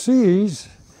like overseas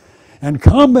and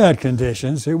combat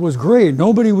conditions, it was great.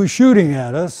 Nobody was shooting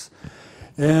at us.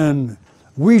 And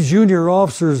we junior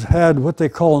officers had what they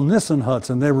call Nissen huts,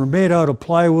 and they were made out of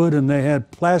plywood, and they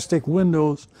had plastic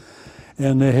windows,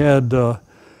 and they had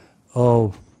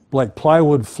like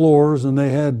plywood floors, and they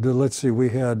had, let's see, we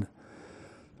had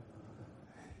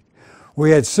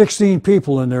 16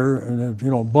 people in there,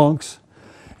 and bunks,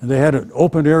 and they had an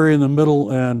open area in the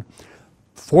middle, and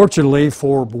fortunately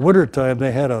for wintertime,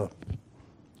 they had an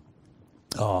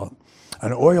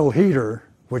oil heater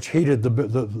which heated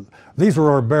these were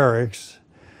our barracks.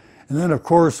 And then, of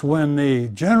course, when the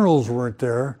generals weren't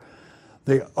there,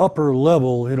 the upper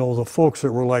level, the folks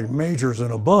that were like majors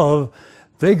and above,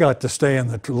 they got to stay in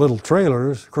the little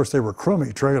trailers. Of course, they were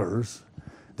crummy trailers.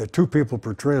 They're 2 people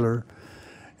per trailer.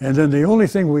 And then the only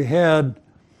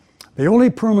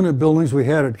permanent buildings we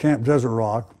had at Camp Desert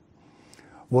Rock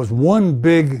was one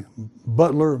big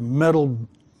Butler metal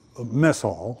mess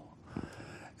hall,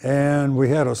 and we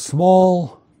had a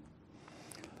small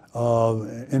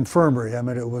infirmary. I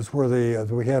mean, it was where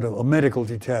we had a medical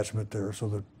detachment there, so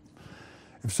that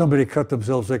if somebody cut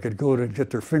themselves, they could go to get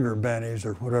their finger bandages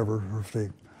or whatever, or if they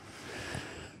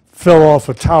fell off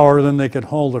a tower, then they could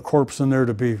haul the corpse in there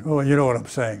to be, you know what I'm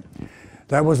saying.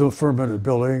 That was a permanent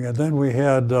building, and then we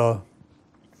had a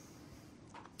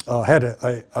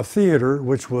theater,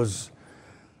 which was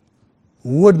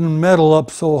wooden metal up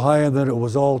so high that it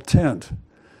was all tent.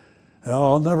 And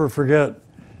I'll never forget,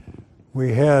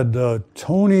 we had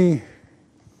Tony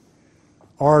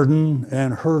Arden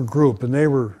and her group, and they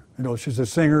were, she's a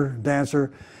singer,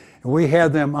 dancer, and we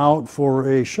had them out for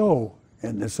a show.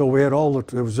 And so we had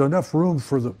there was enough room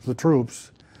for the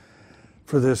troops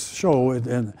for this show.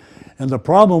 And the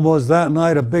problem was that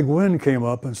night a big wind came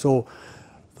up, and so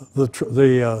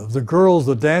the girls,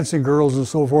 the dancing girls and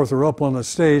so forth, are up on the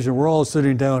stage, and we're all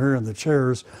sitting down here in the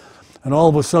chairs, and all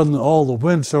of a sudden all the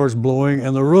wind starts blowing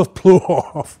and the roof blew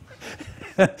off.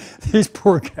 These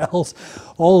poor gals,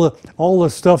 all the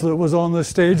stuff that was on the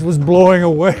stage was blowing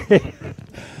away.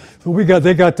 So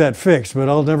they got that fixed, but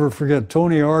I'll never forget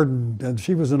Tony Arden, and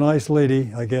she was a nice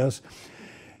lady, I guess,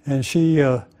 and she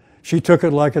took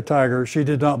it like a tiger. She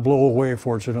did not blow away,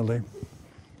 fortunately.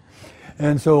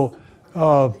 And so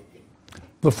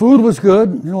the food was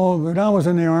good. When I was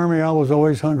in the Army, I was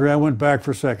always hungry. I went back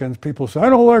for seconds. People say, I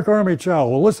don't like Army chow.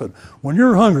 Well, listen, when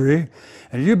you're hungry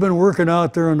and you've been working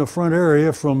out there in the front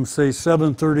area from, say,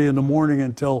 7:30 in the morning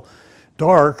until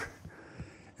dark,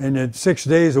 and it's 6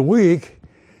 days a week,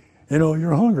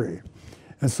 you're hungry.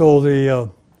 And so the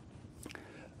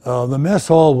mess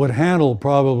hall would handle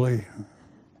probably,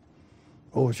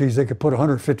 they could put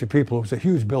 150 people. It was a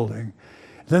huge building.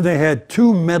 Then they had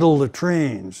 2 metal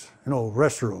latrines,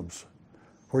 restrooms,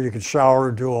 where you could shower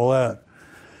and do all that.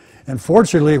 And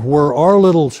fortunately, where our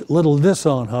little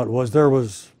Nissan hut was, there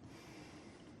was,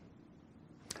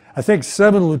 I think,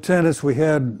 7 lieutenants. We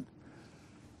had,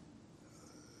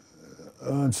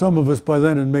 and some of us by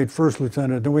then had made first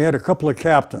lieutenant. Then we had a couple of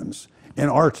captains in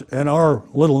our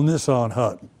little Nissan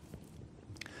hut.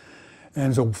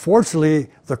 And so fortunately,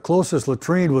 the closest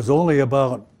latrine was only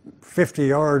about 50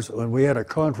 yards, and we had a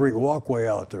concrete walkway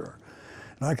out there.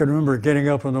 And I can remember getting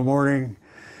up in the morning,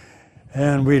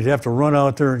 and we'd have to run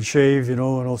out there and shave,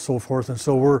 and so forth. And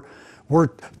so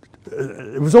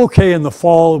it was okay in the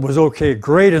fall, it was okay,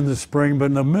 great in the spring, but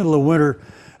in the middle of winter,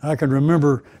 I can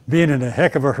remember being in a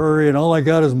heck of a hurry, and all I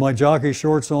got is my jockey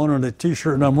shorts on and a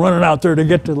t-shirt, and I'm running out there to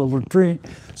get to the latrine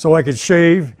so I could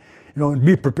shave, and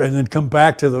be prepared, and then come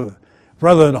back to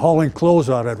rather than hauling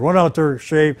clothes out, I'd run out there,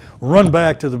 shave, run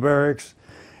back to the barracks,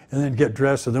 and then get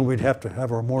dressed, and then we'd have to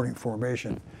have our morning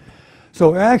formation.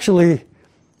 So actually,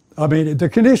 the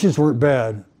conditions weren't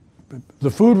bad. The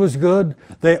food was good.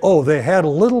 They had a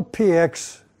little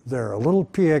PX there, a little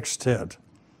PX tent,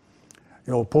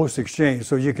 post exchange,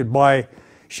 so you could buy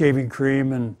shaving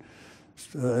cream, and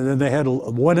then they had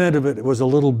one end of it was a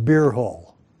little beer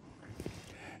hall,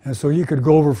 and so you could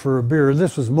go over for a beer. And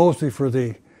this was mostly for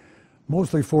the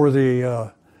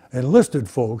enlisted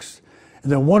folks.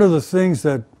 And then one of the things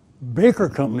that Baker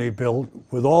Company built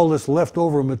with all this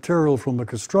leftover material from the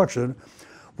construction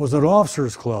was an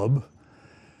officers club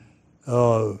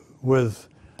with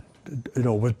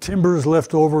timbers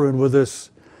left over, and with this,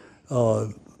 I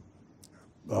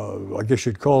guess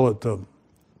you'd call it the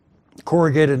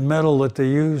corrugated metal that they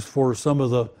used for some of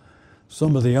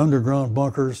the underground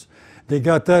bunkers. They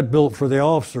got that built for the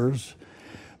officers,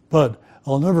 but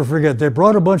I'll never forget, they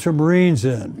brought a bunch of Marines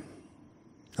in.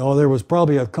 Oh, there was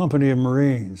probably a company of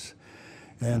Marines.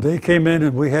 And they came in,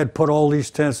 and we had put all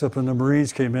these tents up, and the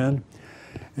Marines came in.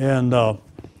 And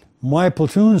my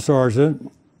platoon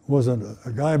sergeant was a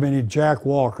guy named Jack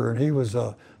Walker, and he was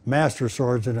a master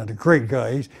sergeant and a great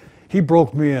guy. He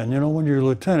broke me in. When you're a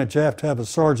lieutenant, you have to have a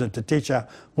sergeant to teach you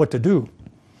what to do.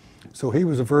 So he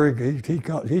was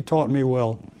he taught me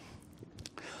well.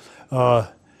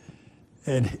 But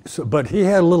he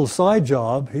had a little side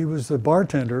job. He was the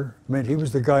bartender. He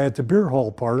was the guy at the beer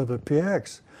hall part of the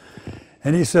PX.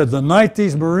 And he said the night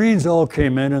these Marines all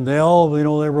came in, and they all, they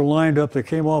were lined up, they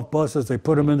came off buses, they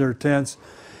put them in their tents.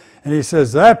 And he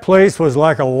says that place was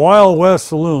like a Wild West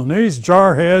saloon. These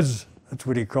jarheads, that's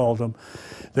what he called them,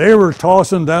 they were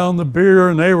tossing down the beer,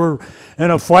 and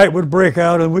a fight would break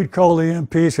out, and we'd call the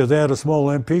MPs, because they had a small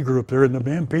MP group there, and the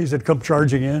MPs would come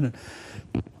charging in,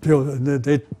 and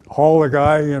they'd haul the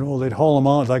guy, they'd haul him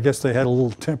out. I guess they had a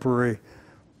little temporary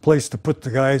place to put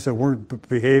the guys that weren't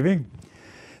behaving.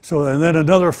 So, and then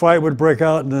another fight would break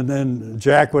out, and then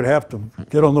Jack would have to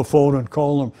get on the phone and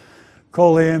call the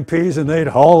MPs, and they'd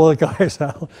haul the guys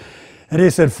out. And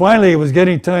he said finally it was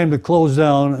getting time to close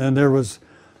down, and it was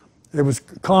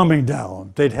calming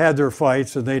down. They'd had their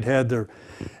fights, and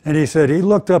and he said he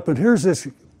looked up, and here's this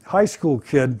high school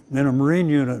kid in a Marine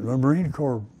unit, a Marine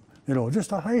Corps,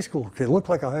 just a high school kid, looked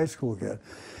like a high school kid.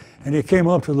 And he came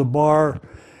up to the bar,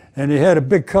 and he had a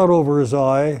big cut over his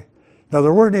eye. Now,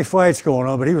 there weren't any fights going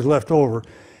on, but he was left over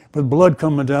with blood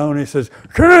coming down. And he says,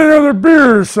 "Can I have another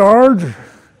beer, Sarge?"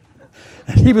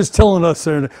 And he was telling us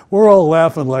there, and we're all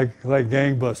laughing like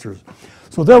gangbusters.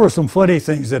 So there were some funny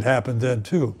things that happened then,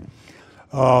 too.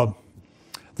 The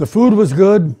food was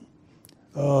good.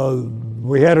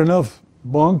 We had enough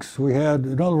bunks.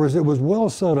 In other words, it was well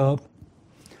set up.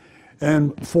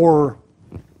 And for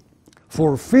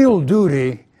field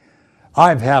duty,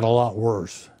 I've had a lot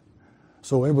worse.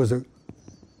 So it was good.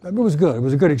 It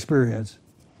was a good experience.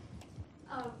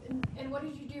 And what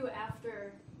did you do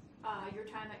after your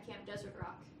time at Camp Desert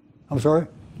Rock? I'm sorry?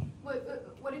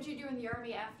 What did you do in the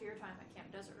Army after your time at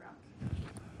Camp Desert Rock?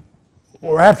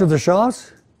 Or after the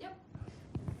shots? Yep.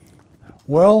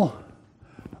 Well,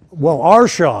 our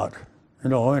shot,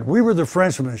 and we were the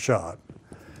Frenchman shot.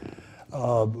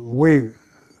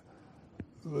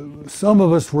 Some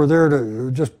of us were there to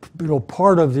just,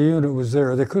 part of the unit was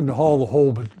there. They couldn't haul the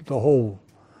whole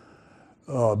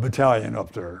battalion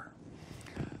up there.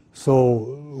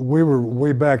 So we were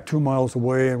way back 2 miles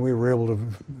away, and we were able to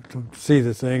see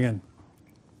the thing. And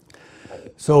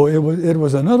so it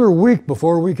was another week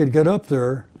before we could get up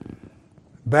there,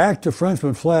 back to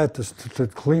Frenchman Flat to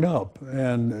clean up.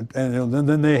 And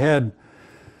then they had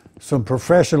some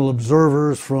professional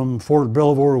observers from Fort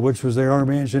Belvoir, which was the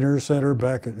Army Engineer Center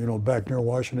back near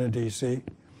Washington, D.C.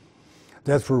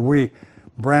 That's where we,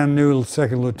 brand new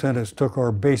second lieutenants, took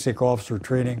our basic officer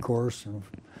training course, and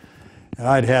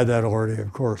I'd had that already,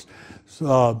 of course.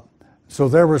 So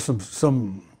there were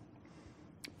some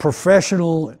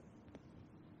professional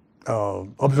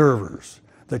observers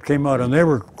that came out, and they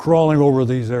were crawling over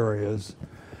these areas.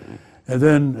 And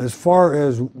then, as far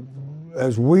as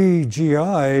we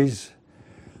GIs,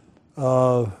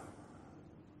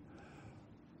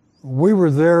 we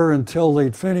were there until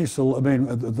they'd finished.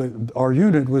 Our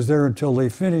unit was there until they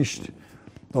finished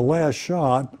the last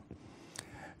shot,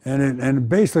 and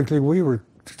basically we were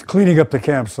cleaning up the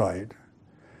campsite.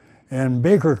 And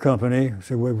Baker Company,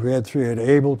 so we had three: had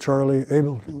Abel,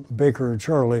 Baker, and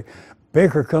Charlie.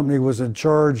 Baker Company was in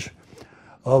charge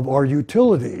of our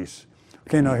utilities.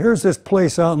 Okay, now here's this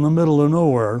place out in the middle of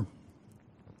nowhere.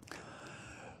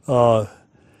 And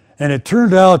it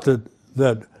turned out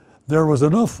that there was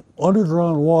enough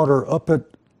underground water up at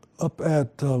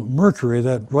Mercury,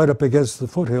 that right up against the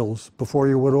foothills before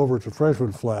you went over to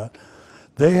Frenchman Flat.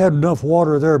 They had enough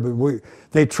water there, but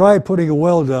they tried putting a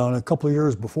well down a couple of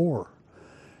years before,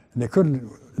 and they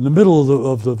couldn't. In the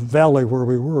middle of the valley where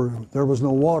we were, there was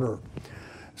no water.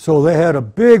 So they had a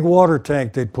big water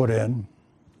tank they'd put in,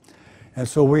 and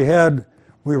so we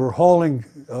were hauling,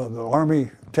 the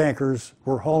Army tankers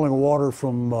were hauling water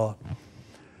from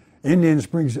Indian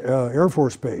Springs Air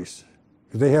Force Base.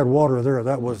 They had water there.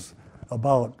 That was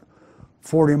about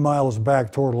 40 miles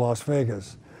back toward Las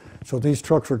Vegas. So these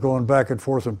trucks were going back and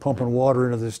forth and pumping water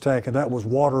into this tank, and that was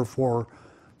water for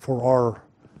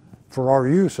our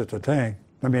use at the tank.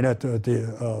 I mean, at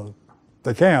the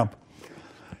camp.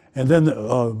 And then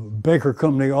the Baker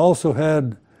Company also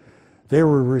had, they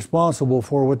were responsible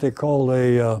for what they called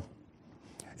a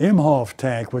Imhoff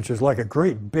tank, which is like a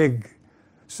great big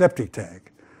septic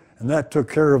tank. And that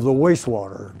took care of the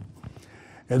wastewater.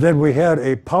 And then we had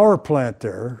a power plant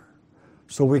there,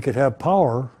 so we could have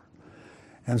power.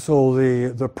 And so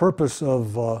the purpose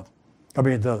of,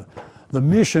 the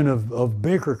mission of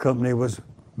Baker Company was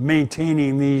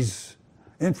maintaining these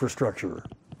infrastructure.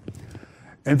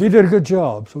 And they did a good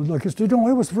job. So like, it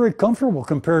was very comfortable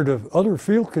compared to other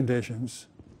field conditions.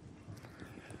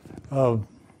 And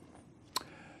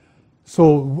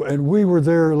we were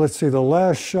there, let's see, the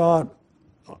last shot,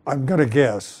 I'm gonna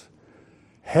guess,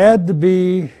 had to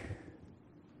be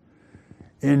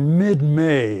in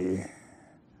mid-May.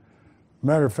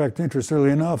 Matter of fact, interestingly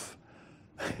enough,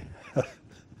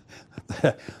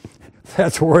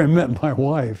 that's where I met my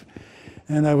wife.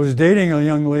 And I was dating a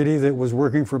young lady that was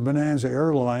working for Bonanza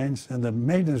Airlines in the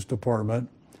maintenance department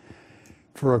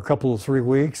for a couple of 3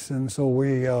 weeks. And so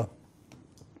we,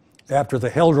 after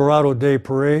the El Dorado Day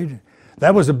Parade,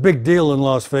 that was a big deal in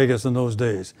Las Vegas in those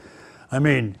days. I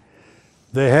mean,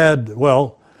 it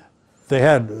was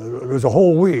a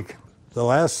whole week. The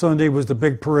last Sunday was the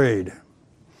big parade.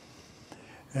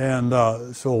 And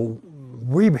so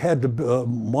we had to,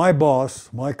 my boss,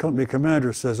 my company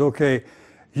commander says, okay,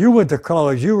 you went to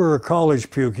college, you were a college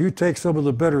puke, you take some of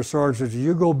the better sergeants,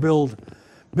 you go build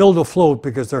a float,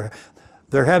 because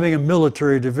they're having a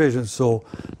military division. So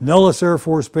Nellis Air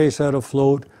Force Base had a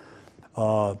float,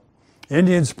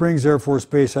 Indian Springs Air Force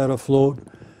Base had a float,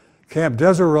 Camp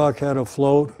Desert Rock had a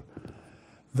float,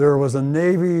 there was a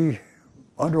Navy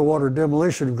underwater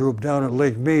demolition group down at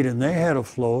Lake Mead, and they had a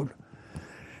float.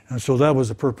 And so that was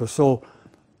the purpose. So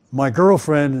my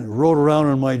girlfriend rode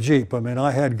around in my Jeep. I mean,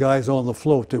 I had guys on the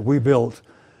float that we built,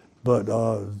 but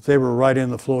they were right in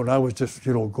the float. And I was just,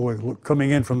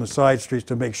 coming in from the side streets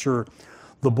to make sure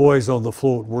the boys on the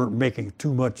float weren't making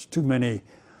too many,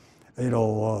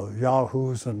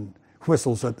 yahoos and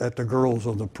whistles at the girls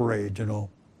on the parade,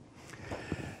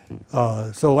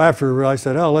 So after I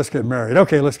said, oh, let's get married.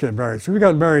 Okay, let's get married. So we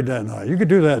got married that night. You could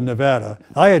do that in Nevada.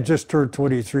 I had just turned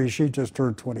 23. She just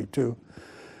turned 22.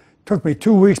 Took me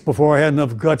 2 weeks before I had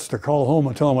enough guts to call home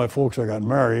and tell my folks I got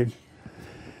married.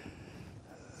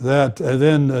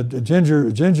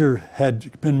 Ginger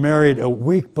had been married a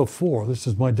week before. This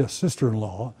is my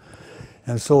sister-in-law.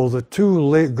 And so the two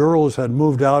late girls had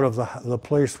moved out of the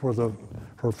place where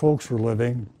her folks were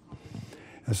living.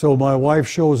 And so my wife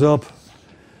shows up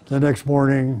the next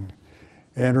morning,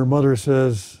 and her mother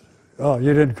says, oh,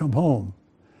 you didn't come home.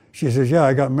 She says, yeah,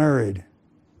 I got married.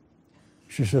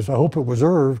 She says, I hope it was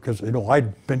Irv, because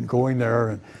I'd been going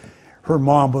there, and her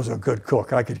mom was a good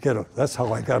cook. That's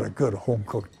how I got a good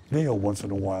home-cooked meal once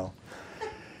in a while.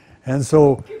 And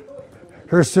so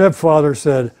her stepfather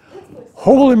said,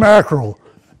 holy mackerel,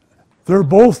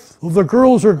 the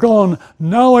girls are gone.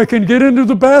 Now I can get into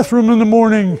the bathroom in the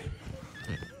morning.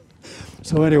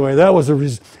 So anyway, that was a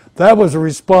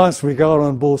response we got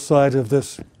on both sides of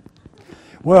this.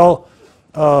 Well,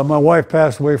 my wife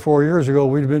passed away 4 years ago.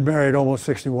 We'd been married almost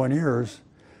 61 years.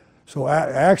 So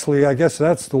actually, I guess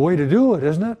that's the way to do it,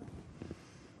 isn't it?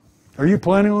 Are you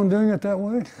planning on doing it that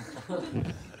way?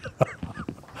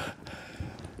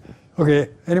 Okay,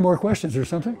 any more questions or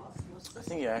something? I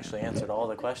think you actually answered all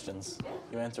the questions.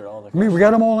 You answered all the I questions. mean, we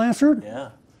got them all answered? Yeah.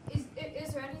 Is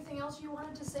there anything else you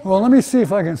wanted to say? Well, let me see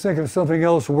if I can think of something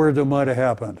else weird that might have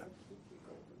happened.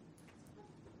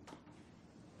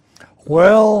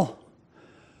 Well,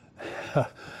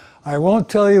 I won't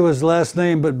tell you his last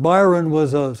name, but Byron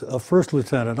was a first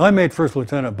lieutenant. I made first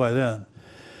lieutenant by then.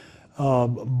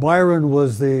 Byron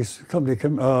was the company,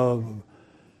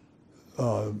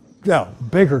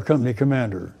 Baker Company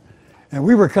commander. And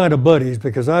we were kind of buddies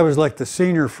because I was like the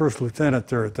senior first lieutenant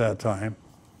there at that time,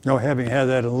 having had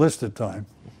that enlisted time.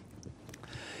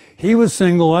 He was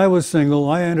single, I was single.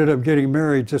 I ended up getting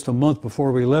married just a month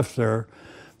before we left there.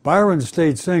 Byron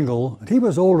stayed single. He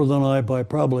was older than I by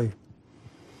probably,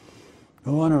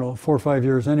 4 or 5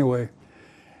 years anyway.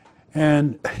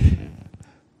 And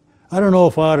I don't know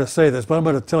if I ought to say this, but I'm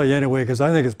going to tell you anyway because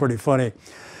I think it's pretty funny.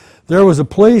 There was a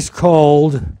place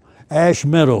called Ash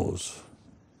Meadows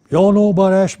Y'all know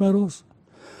about Ash Meadows?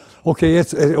 Okay,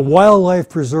 it's a wildlife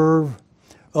preserve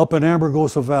up in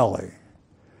Amargosa Valley.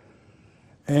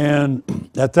 And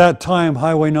at that time,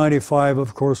 Highway 95,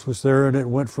 of course, was there, and it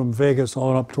went from Vegas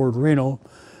on up toward Reno,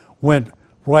 went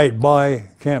right by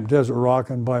Camp Desert Rock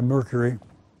and by Mercury.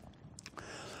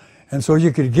 And so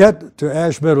you could get to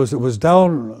Ash Meadows. It was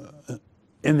down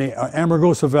in the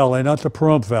Amargosa Valley, not the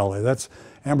Pahrump Valley. That's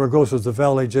Amargosa is the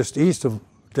valley just east of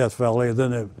Death Valley, and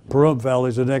then the Pahrump Valley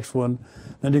is the next one.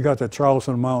 Then you got the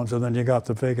Charleston Mountains, and then you got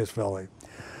the Vegas Valley.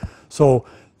 So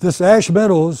this Ash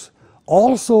Meadows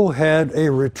also had a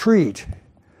retreat.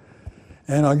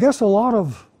 And I guess a lot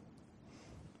of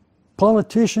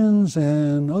politicians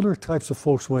and other types of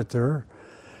folks went there.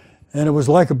 And it was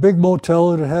like a big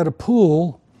motel that had a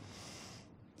pool.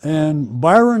 And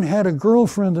Byron had a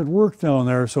girlfriend that worked down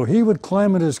there, so he would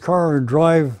climb in his car and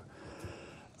drive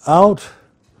out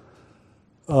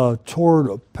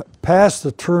past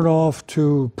the turnoff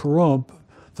to Pahrump,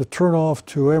 the turnoff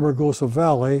to Amargosa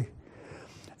Valley,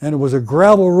 and it was a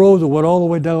gravel road that went all the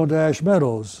way down to Ash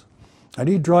Meadows. And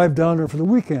he'd drive down there for the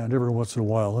weekend every once in a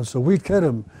while. And so we'd get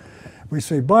him. We'd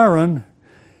say, Byron,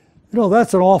 you know,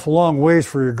 that's an awful long ways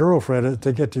for your girlfriend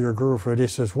to get to your girlfriend. He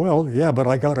says, well, yeah, but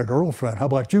I got a girlfriend. How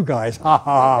about you guys? Ha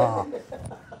ha.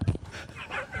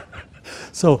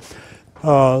 So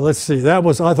let's see. I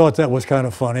thought that was kind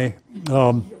of funny.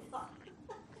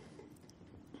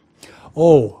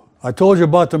 I told you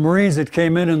about the Marines that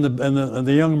came in and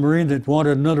the young Marine that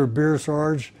wanted another beer,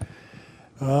 Sarge.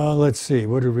 Let's see,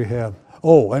 what did we have?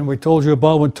 Oh, and we told you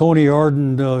about when Tony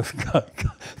Arden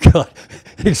got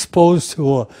exposed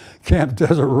to a Camp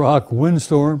Desert Rock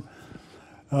windstorm,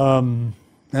 and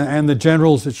the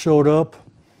generals that showed up.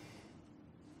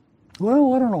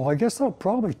 Well, I don't know. I guess that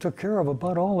probably took care of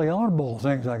about all the oddball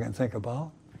things I can think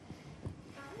about.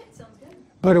 Sounds good.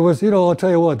 But it was, you know, I'll tell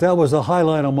you what, that was a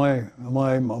highlight of my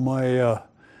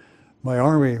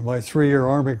Army, my 3-year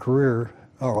Army career,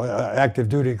 or active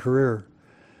duty career.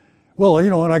 Well,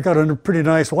 you know, and I got a pretty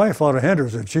nice wife out of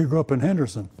Henderson. She grew up in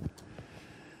Henderson.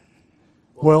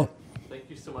 Well, thank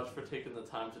you so much for taking the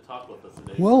time to talk with us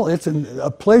today. well, it's a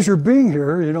pleasure being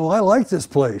here. You know, I like this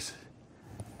place.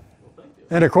 Well, thank you.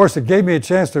 And of course, it gave me a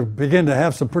chance to begin to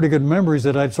have some pretty good memories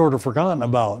that I'd sort of forgotten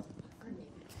about.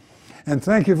 And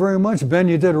thank you very much, Ben.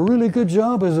 You did a really good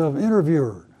job as an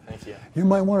interviewer. Thank you. You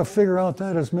might want to figure out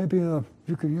that as maybe you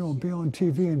could, you know, be on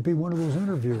TV and be one of those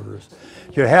interviewers.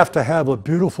 You have to have a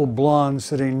beautiful blonde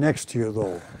sitting next to you,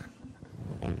 though.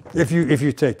 If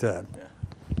you take that.